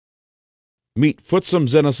Meet Futsum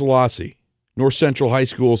Selassie, North Central High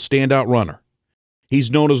School's standout runner.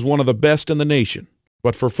 He's known as one of the best in the nation,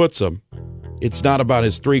 but for Futsum, it's not about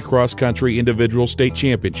his 3 cross-country individual state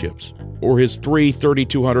championships or his 3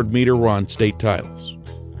 3,200-meter run state titles.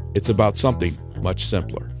 It's about something much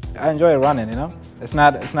simpler. I enjoy running, It's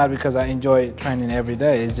not because I enjoy training every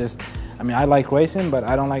day. It's just, I like racing, but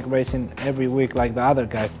I don't like racing every week like the other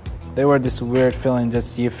guys. They were this weird feeling,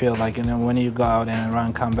 just you feel like, when you go out and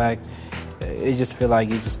run, come back, you just feel like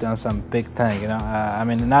you just done some big thing,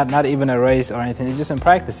 not even a race or anything, it's just in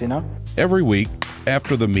practice, Every week,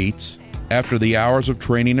 after the meets, after the hours of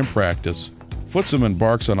training and practice, Futsum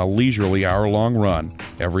embarks on a leisurely hour-long run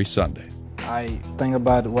every Sunday. I think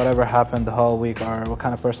about whatever happened the whole week, or what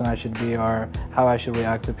kind of person I should be, or how I should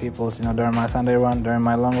react to people, during my Sunday run, during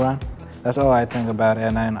my long run. That's all I think about,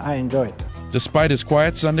 and I enjoy it. Despite his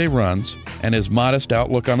quiet Sunday runs and his modest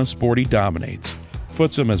outlook on the sport he dominates,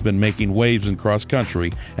 Futsum has been making waves in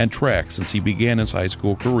cross-country and track since he began his high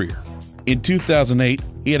school career. In 2008,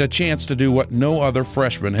 he had a chance to do what no other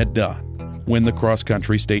freshman had done, win the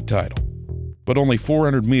cross-country state title. But only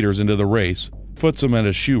 400 meters into the race, Futsum had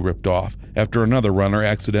his shoe ripped off after another runner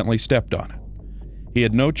accidentally stepped on it. He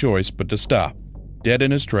had no choice but to stop, dead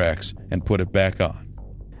in his tracks, and put it back on.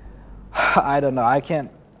 I don't know. I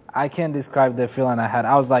can't describe the feeling I had.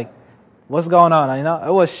 I was like, what's going on?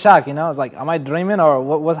 It was shock, I was like, am I dreaming or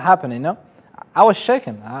what's happening, I was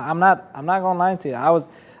shaking. I'm not gonna lie to you. I was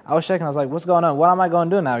shaking. I was like, what's going on? What am I gonna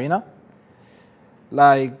do now,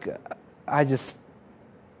 Like, I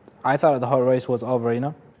thought the whole race was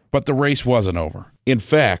over, But the race wasn't over. In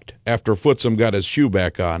fact, after Futsum got his shoe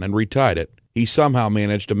back on and retied it, he somehow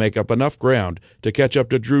managed to make up enough ground to catch up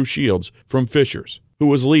to Drew Shields from Fishers, who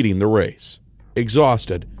was leading the race.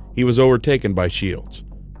 Exhausted, he was overtaken by Shields.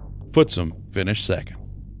 Futsum finished second.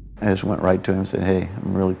 I just went right to him and said, hey,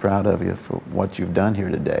 I'm really proud of you for what you've done here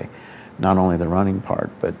today. Not only the running part,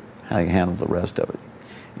 but how you handled the rest of it.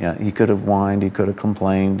 Yeah, he could have whined, he could have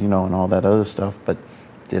complained, and all that other stuff, but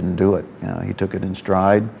didn't do it. He took it in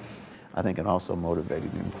stride. I think it also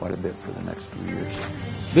motivated him quite a bit for the next few years.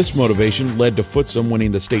 This motivation led to Futsum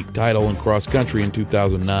winning the state title in cross country in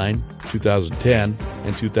 2009, 2010,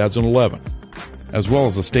 and 2011, as well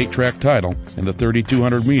as the state track title in the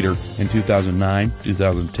 3,200 meter in 2009,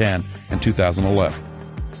 2010, and 2011.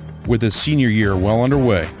 With his senior year well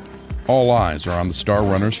underway, all eyes are on the star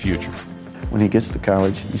runner's future. When he gets to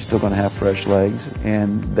college, he's still going to have fresh legs,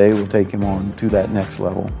 and they will take him on to that next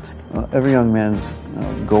level. Every young man's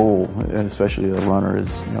goal, especially a runner,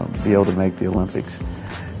 is be able to make the Olympics.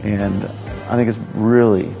 And I think it's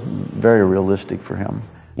really very realistic for him.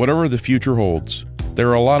 Whatever the future holds, there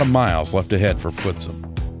are a lot of miles left ahead for Futsum,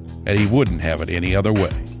 and he wouldn't have it any other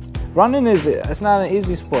way. Running it's not an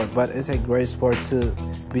easy sport, but it's a great sport to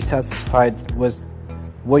be satisfied with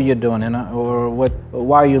what you're doing, or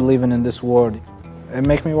why you're living in this world. It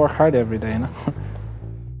makes me work hard every day,